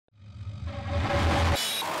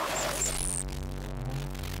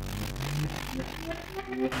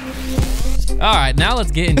All right, now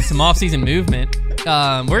let's get into some offseason movement.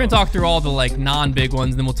 We're going to talk through all the like non-big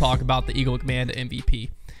ones, and then we'll talk about the Eagle McMahon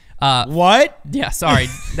MVP. What? Yeah, sorry.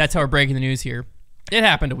 That's how we're breaking the news here. It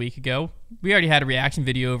happened a week ago. We already had a reaction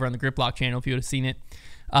video over on the Grip Block channel if you would have seen it.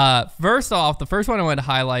 First off, the first one I wanted to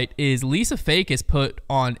highlight is Lisa Fakis put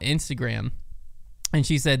on Instagram. And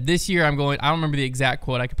she said, this year I'm going, I don't remember the exact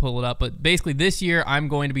quote, I could pull it up, but basically this year I'm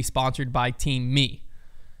going to be sponsored by Team Me.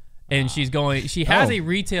 And she has a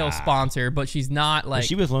retail sponsor, but she's not like. Was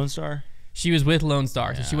she with Lone Star? She was with Lone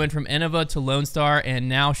Star. Yeah. So she went from Innova to Lone Star, and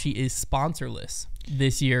now she is sponsorless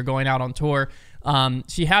this year, going out on tour.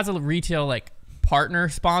 She has a retail like partner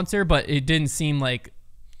sponsor, but it didn't seem like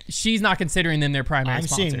she's not considering them their primary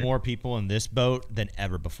sponsor. I'm seeing more people in this boat than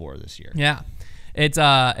ever before this year. Yeah. It's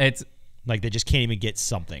like they just can't even get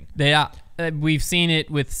something. We've seen it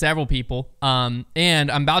with several people. And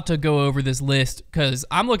I'm about to go over this list because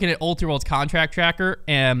I'm looking at Ultiworld's contract tracker,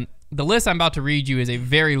 and the list I'm about to read you is a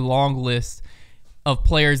very long list of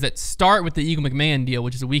players that start with the Eagle McMahon deal,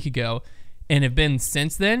 which is a week ago, and have been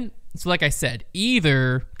since then. So like I said,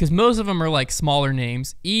 either, because most of them are like smaller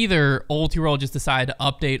names, either Ultiworld just decided to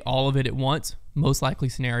update all of it at once, most likely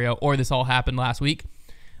scenario, or this all happened last week.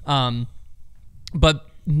 But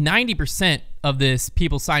 90% of this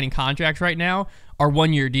people signing contracts right now are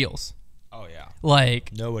 1-year deals. Oh yeah.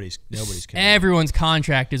 Like nobody's everyone's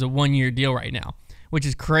contract is a 1-year deal right now, which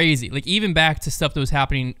is crazy. Like even back to stuff that was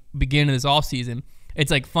happening beginning of this offseason,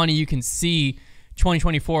 it's like funny you can see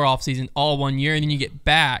 2024 offseason all 1 year, and then you get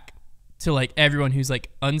back to like everyone who's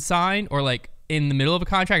like unsigned or like in the middle of a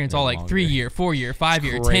contract, and it's all like longer. 3-year, 4-year,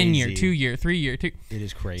 5-year, 10-year, 2-year, 3-year, 2. It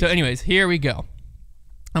is crazy. So anyways, here we go.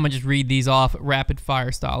 I'm going to just read these off rapid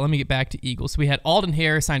fire style. Let me get back to Eagles. So we had Alden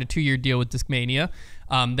Harris signed a 2-year deal with Discmania.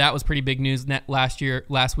 That was pretty big news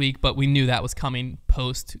last week, but we knew that was coming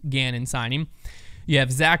post Gannon signing. You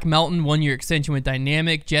have Zach Melton, 1-year extension with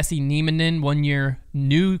Dynamic. Jesse Niemanen, 1-year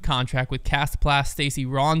new contract with Castoplast. Stacy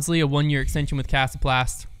Ronsley, a 1-year extension with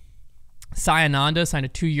Castoplast. Sayananda signed a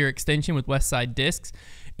 2-year extension with Westside Discs.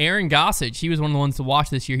 Aaron Gossage, he was one of the ones to watch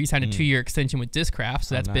this year. He signed a 2-year extension with Discraft,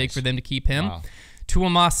 so that's big for them to keep him. Wow.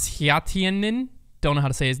 Tuomas Hiatiainen, don't know how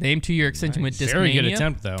to say his name, 2-year extension with Discmania. Very good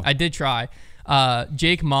attempt, though. I did try.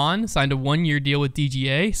 Jake Mon signed a 1-year deal with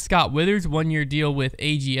DGA. Scott Withers, 1-year deal with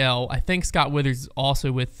AGL. I think Scott Withers is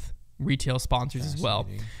also with retail sponsors as well.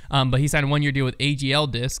 But he signed a 1-year deal with AGL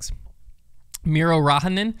Discs. Miro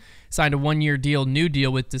Rahanen signed a 1-year new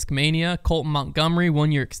deal with Discmania. Colton Montgomery,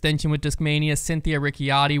 1-year extension with Discmania. Cynthia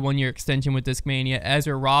Ricciotti, 1-year extension with Discmania.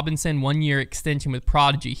 Ezra Robinson, 1-year extension with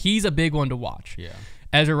Prodigy. He's a big one to watch. Yeah.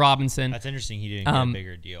 Ezra Robinson. That's interesting. He didn't get a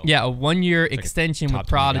bigger deal. Yeah, a 1-year extension with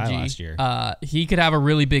Prodigy. Last year. He could have a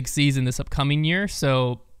really big season this upcoming year.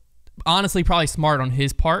 So, honestly, probably smart on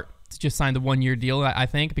his part to just sign the 1-year deal, I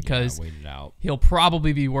think, because wait it out. He'll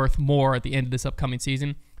probably be worth more at the end of this upcoming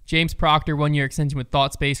season. James Proctor, 1-year extension with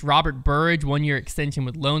ThoughtSpace. Robert Burridge, 1-year extension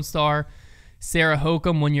with Lone Star. Sarah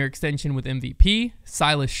Hokum, 1-year extension with MVP.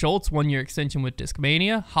 Silas Schultz, 1-year extension with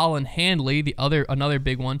Discmania. Holland Handley, another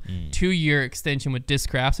big one, 2-year extension with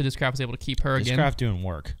Discraft. So Discraft was able to keep her again. Discraft doing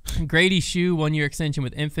work. Grady Shue, 1-year extension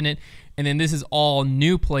with Infinite. And then this is all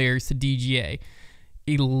new players to DGA.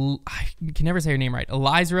 I can never say her name right.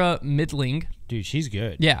 Elizra Midling. Dude, she's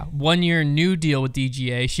good. Yeah, 1-year new deal with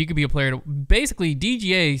DGA. She could be a player to... Basically,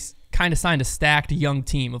 DGA kind of signed a stacked young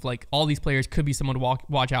team of like all these players could be someone to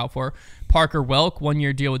watch out for. Parker Welk,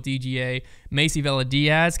 1-year deal with DGA. Macy Vela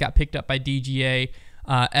Diaz got picked up by DGA.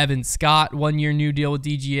 Evan Scott, 1-year new deal with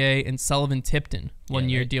DGA. And Sullivan Tipton,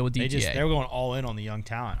 1-year deal with DGA. They were going all in on the young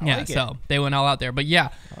talent. So they went all out there. But yeah,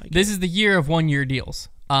 this is the year of 1-year deals.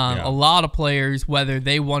 A lot of players, whether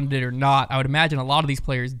they wanted it or not, I would imagine a lot of these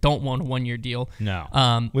players don't want a 1-year deal.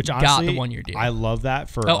 No. Which honestly, got the 1-year deal. I love that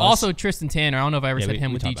for us. Also, Tristan Tanner. I don't know if I ever said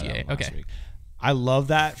him with DGA. Okay. I love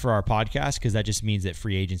that for our podcast because that just means that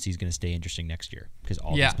free agency is going to stay interesting next year because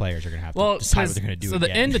all these players are going to have to decide what they're going to do. So the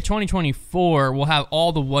end of 2024, we'll have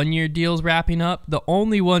all the 1-year deals wrapping up. The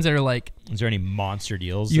only ones that are like... Is there any monster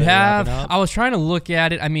deals you that have? Are wrapping up? I was trying to look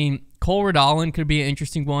at it. I mean, Cole Redallen could be an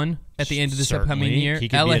interesting one at the end of this upcoming year.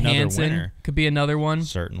 Ella Hansen could be another one.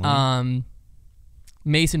 Certainly.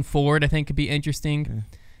 Mason Ford, I think, could be interesting.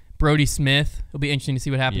 Brody Smith. It'll be interesting to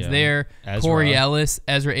see what happens there. Corey Ellis,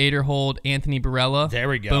 Ezra Aderhold, Anthony Barella. There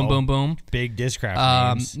we go. Boom, boom, boom. Big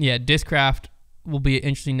Discraft names. Yeah, Discraft will be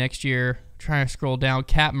interesting next year. Trying to scroll down.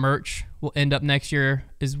 Cat Merch will end up next year,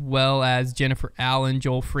 as well as Jennifer Allen,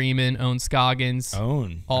 Joel Freeman, Owen Scoggins.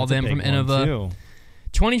 All them from Innova.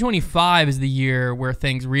 2025 is the year where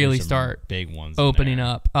things really start big ones opening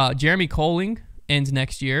up. Jeremy Colling ends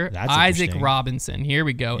next year. That's Isaac Robinson, here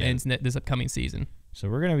we go, ends this upcoming season. So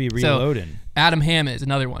we're going to be reloading. So, Adam Hammett is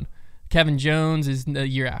another one. Kevin Jones is the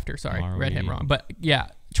year after. Sorry, read him wrong. But yeah,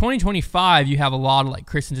 2025, you have a lot of like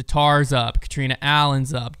Kristen Tatar's up, Katrina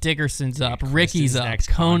Allen's up, Dickerson's up, Ricky's up,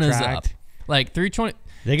 Kona's up. Like through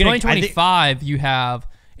 2025, you have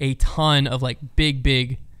a ton of like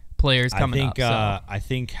big players coming up. I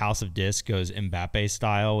think House of Disc goes Mbappe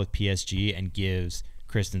style with PSG and gives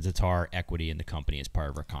Kristen Tatar equity in the company as part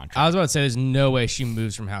of her contract. I was about to say there's no way she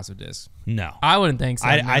moves from House of Disc. No. I wouldn't think so.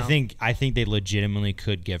 I think they legitimately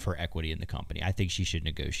could give her equity in the company. I think she should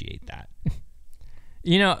negotiate that.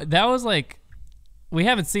 You know, that was like, we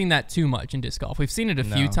haven't seen that too much in disc golf. We've seen it a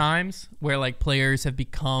few times where like players have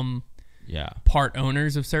become part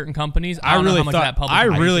owners of certain companies. I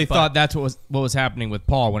really thought that's what was happening with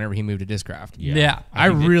Paul whenever he moved to Discraft. Yeah. I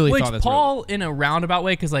really thought that's Paul in a roundabout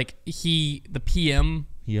way, because like the PM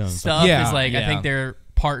stuff is like, I think they're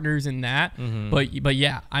partners in that. But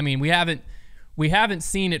yeah, I mean, we haven't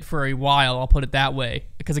seen it for a while. I'll put it that way,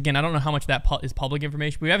 because again, I don't know how much that is public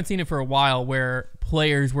information. But we haven't seen it for a while where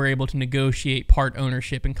players were able to negotiate part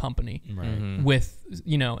ownership in company with,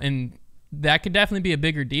 you know, and that could definitely be a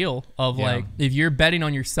bigger deal of like, if you're betting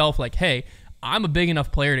on yourself, like, hey, I'm a big enough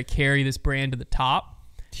player to carry this brand to the top,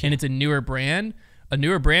 and it's a newer brand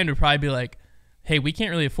would probably be like, hey, we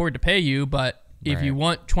can't really afford to pay you, but if you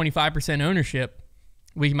want 25% ownership,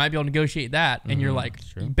 we might be able to negotiate that. And you're like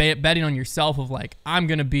betting on yourself of like, I'm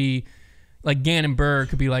going to be like Gannon Burr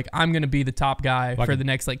could be like, I'm going to be the top guy for the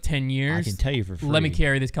next like 10 years. I can tell you for free. Let me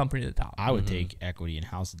carry this company to the top. I would take equity in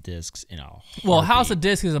House of Discs in a heartbeat. Well, House of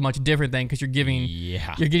Discs is a much different thing because you're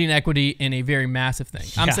getting equity in a very massive thing.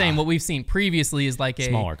 I'm saying what we've seen previously is like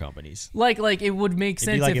smaller companies. Like it would make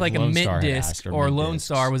sense if like a Mint Disc or Lone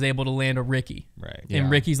Star was able to land a Ricky. Right. And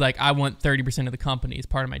Ricky's like, I want 30% of the company as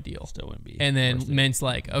part of my deal. Still wouldn't be. And then Mint's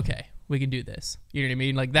like, okay, we can do this. You know what I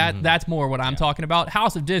mean? Like that. That's more what I'm talking about.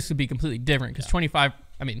 House of Discs would be completely different because 25.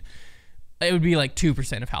 I mean, it would be like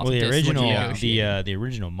 2% of House of Discs. The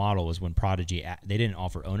original model was when Prodigy they didn't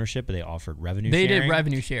offer ownership, but they offered revenue. They did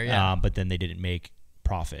revenue share, yeah. But then they didn't make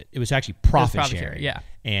profit. It was actually profit sharing, yeah.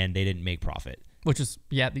 And they didn't make profit, which is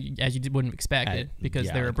as you wouldn't expect it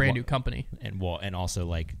because they're a brand new company. And also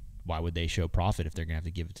like, why would they show profit if they're gonna have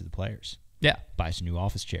to give it to the players? Yeah, buy some new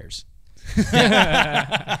office chairs. It's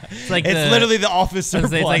literally the office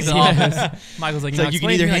surplus. It's like the office. Michael's like, you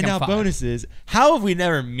can either hand out bonuses. How have we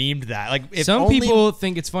never memed that? Like, if some people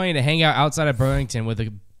think it's funny to hang out outside of Burlington with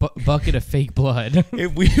a bucket of fake blood.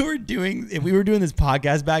 If we were doing this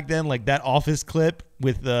podcast back then, like that office clip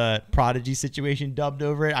with the Prodigy situation dubbed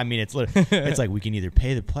over it, I mean, it's like we can either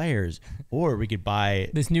pay the players or we could buy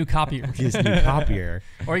this new copier,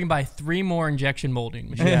 or you can buy 3 more injection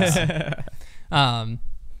molding machines.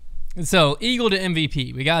 So Eagle to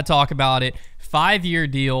MVP, we got to talk about it. 5-year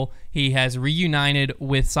deal. He has reunited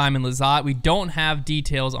with Simon Lizotte. We don't have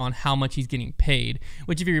details on how much he's getting paid,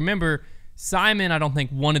 which if you remember, Simon, I don't think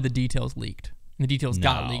one of the details leaked. The details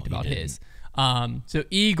got leaked about his. So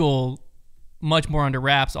Eagle, much more under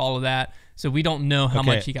wraps, all of that. So we don't know how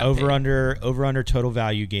much he got paid. Over under total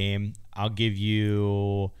value game. I'll give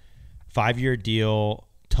you 5-year deal,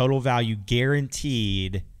 total value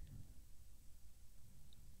guaranteed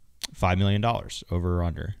 $5 million. Over or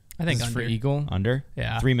under? I think under. For Eagle? Under?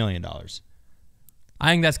 Yeah. $3 million.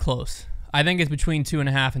 I think that's close. I think it's between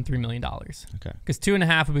 $2.5 and $3 million. Okay. Because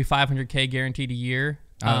 $2.5 would be $500K guaranteed a year.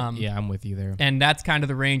 Yeah, I'm with you there. And that's kind of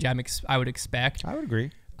the range I would expect. I would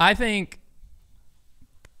agree. I think,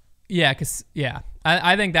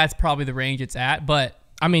 I think that's probably the range it's at. But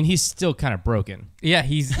I mean, he's still kind of broken. Yeah,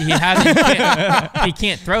 he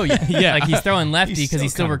can't throw yet. Yeah, like he's throwing lefty because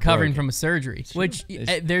he's still recovering from a surgery, which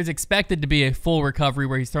there's expected to be a full recovery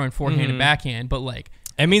where he's throwing forehand and backhand. But like,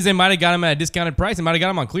 it means they might have got him at a discounted price. They might have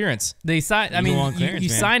got him on clearance. They signed. I mean, you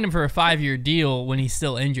signed him for a 5-year deal when he's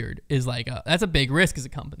still injured. Is like that's a big risk as a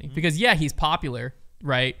company because he's popular,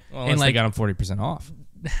 right? Well, and they got him 40% off.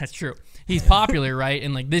 That's true. He's popular, right?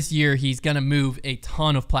 And like this year, he's gonna move a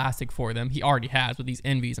ton of plastic for them. He already has with these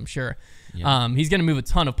Envies, I'm sure. Yeah. He's gonna move a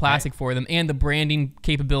ton of plastic for them, and the branding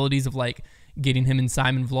capabilities of like getting him in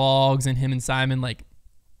Simon vlogs and him and Simon like.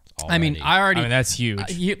 Already. I mean, that's huge.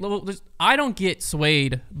 I don't get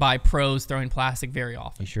swayed by pros throwing plastic very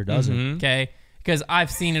often. He sure doesn't. Okay, because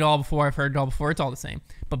I've seen it all before. I've heard it all before. It's all the same.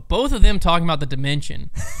 But both of them talking about the dimension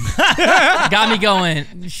got me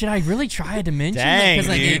going, should I really try a dimension? Dang, Because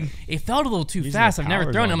like, dude. it felt a little too Using fast. the I've never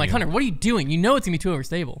powers thrown it. on I'm like, you. Hunter, what are you doing? You know it's going to be too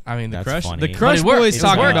overstable. I mean, That's the funny. Crush But it works. Boys It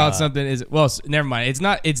talking works. about something is well. Never mind. It's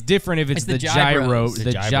not. It's different if it's It's the the gyro, gybros. the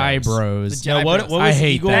The gybros. gybros. The No, what gybros. was I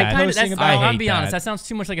hate Eagle that. posting about? I I'll hate be honest. that. That sounds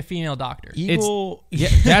too much like a female doctor. Eagle. Yeah,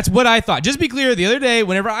 that's what I thought. Just be clear. The other day,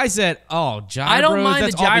 whenever I said, "Oh, gyros," I don't mind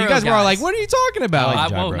that's the awful, you gyro guys were all like, guys. "What are you talking about?" I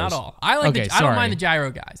like Well, gyros. not all. I like. Okay, I don't sorry. mind the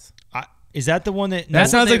gyro guys. Is that the one that? that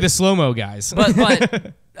sounds they- like the slow mo guys.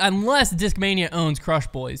 But unless Discmania owns Crush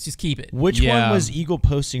Boys, just keep it. Which Yeah. one was Eagle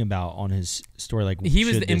posting about on his story? Like He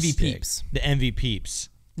was should the this MV stick? peeps. The MV peeps.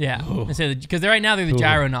 Yeah, because right now they're the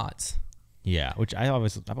gyro knots Yeah, which I've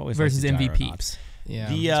always versus liked the MV gyro knots. peeps. yeah,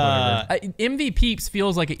 The it's whatever. MV peeps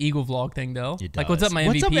feels like an Eagle vlog thing though. It Like what's does. up, my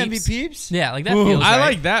What's MV up, peeps? MV peeps? Yeah, like that feels. I right.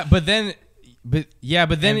 like that, but then it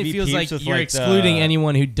MV feels like peeps with, you're like, excluding the-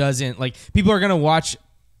 anyone who doesn't like. People are gonna watch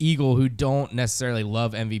Eagle who don't necessarily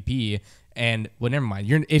love MVP. And well, never mind.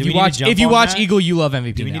 Do we need to jump If you on watch that? Eagle, you love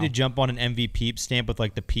MVP. Do we now. need to jump on an MV peeps stamp with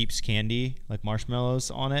like the peeps candy, like marshmallows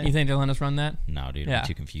on it? You think they'll let us run that? No, dude, Yeah. it'd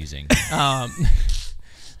be too confusing.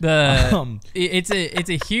 It's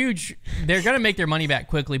a huge. They're gonna make their money back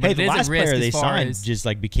quickly, but Hey, it the is last a risk player they as far signed as. just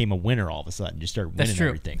like became a winner all of a sudden, just started That's winning true.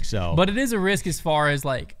 everything. So, But it is a risk as far as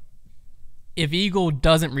like, if Eagle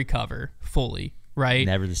doesn't recover fully, right?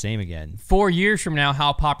 never the same again. 4 years from now,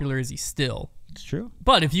 how popular is he still? It's true.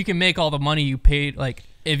 But if you can make all the money you paid, like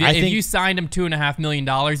if I think- you signed him $2.5 million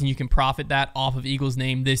and you can profit that off of Eagle's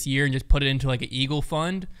name this year and just put it into like an Eagle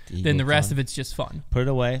fund, then the rest of it's just fun. Put it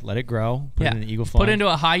away, let it grow. Put Yeah, it in an Eagle fund. put it into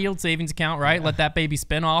a high yield savings account, right? Let that baby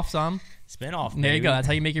spin off some. spin off. There you go. That's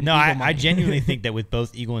how you make your No, Eagle I money. genuinely think that with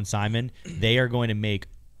both Eagle and Simon, they are going to make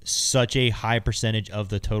such a high percentage of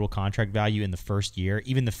the total contract value in the first year,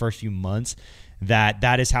 even the first few months,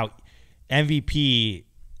 that is how MVP.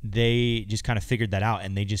 They just kind of figured that out,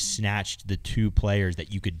 and they just snatched the two players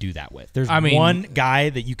that you could do that with. There's one guy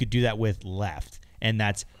that you could do that with left, and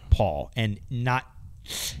that's Paul. And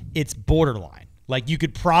it's borderline. Like you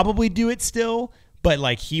could probably do it still, but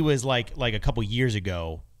like he was like a couple years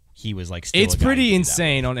ago, he was like still. It's a guy you pretty could do that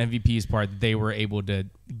insane on MVP's part that they were able to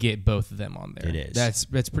get both of them on there. It is.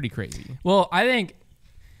 That's pretty crazy. Well,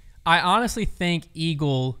 I honestly think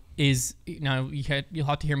Eagle is. Now you'll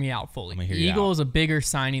have to hear me out fully. I'm gonna hear you Eagle out. is a bigger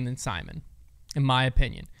signing than Simon, in my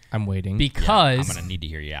opinion, I'm waiting. I'm because gonna need to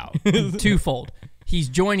hear you out. twofold. He's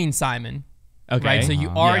joining Simon. okay. Right, so you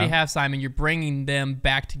already Yeah. have Simon. You're bringing them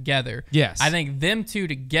back together. Yes. I think them two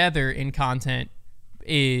together in content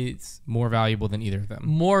is more valuable than either of them.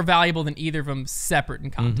 more valuable than either of them separate in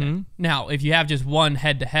content. Now, if you have just one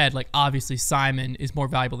head-to-head, like obviously Simon is more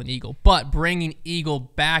valuable than Eagle. But bringing Eagle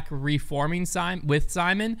back, reforming Simon,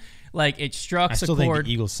 like it struck I a still think chord.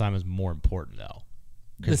 the Eagle Simon is more important though.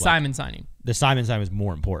 The Simon signing. The Simon sign is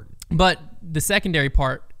more important. But the secondary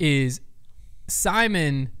part is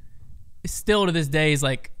Simon still to this day is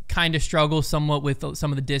like kind of struggles somewhat with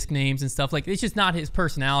some of the disc names and stuff. Like it's just not his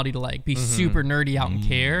personality to like be super nerdy out and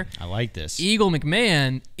care. I like this. Eagle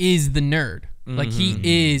McMahon is the nerd. Like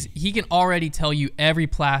he can already tell you every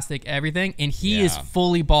plastic, everything, and he is Yeah.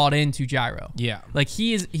 fully bought into gyro. Yeah. Like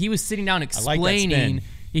he was sitting down like that explaining spin.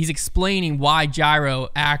 he's explaining why gyro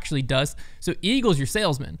actually does. So Eagle's your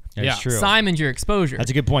salesman. That's Yeah. true. Simon's your exposure. That's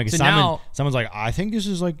a good point. So Because now, Simon's like, I think this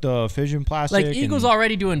is like the fission plastic. like Eagle's and,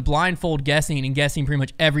 already doing blindfold guessing and guessing pretty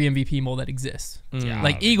much every MVP mold that exists. Yeah,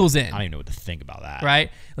 Like Eagle's in, I don't even know what to think about that. right?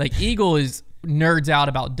 Like Eagle is nerds out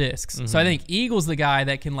about discs. So I think Eagle's the guy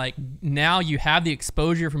that can like now you have the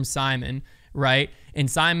exposure from Simon, right? And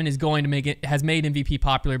Simon is going to has made MVP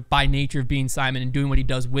popular by nature of being Simon and doing what he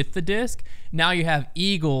does with the disc. Now you have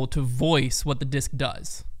Eagle to voice what the disc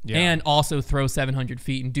does. Yeah. And also throw 700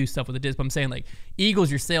 feet and do stuff with the disc. But I'm saying like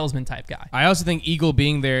Eagle's your salesman type guy. I also think Eagle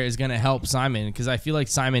being there is going to help Simon because I feel like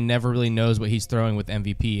Simon never really knows what he's throwing with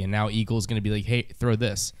MVP, and now Eagle's going to be like, hey, throw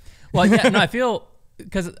this. Well, yeah, no, I feel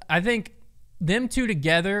because I think them two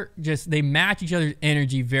together they match each other's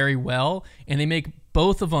energy very well, and they make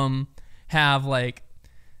both of them have like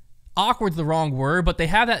awkward's the wrong word, but they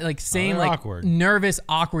have that like same they're like awkward. nervous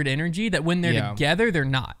awkward energy that when they're Yeah. together they're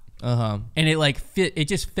not, Uh-huh. and it like it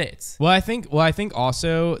just fits. Well, I think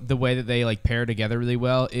also the way that they like pair together really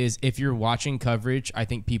well is if you're watching coverage, I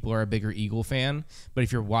think people are a bigger Eagle fan, but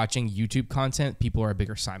if you're watching YouTube content, people are a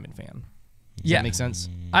bigger Simon fan. Does that make sense?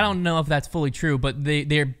 I don't know if that's fully true, but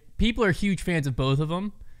they're people are huge fans of both of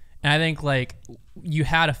them, and I think like you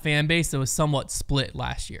had a fan base that was somewhat split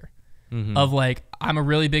last year, of like I'm a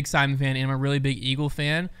really big Simon fan and I'm a really big Eagle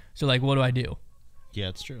fan. So like, what do I do? Yeah,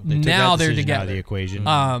 it's true. They took Now that they're decision out of together. the equation.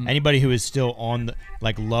 Um, Anybody who is still on the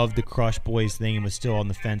loved the Crush Boys thing and was still on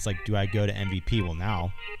the fence, like, do I go to MVP? Well,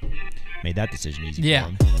 now made that decision easy Yeah.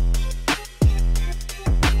 for them.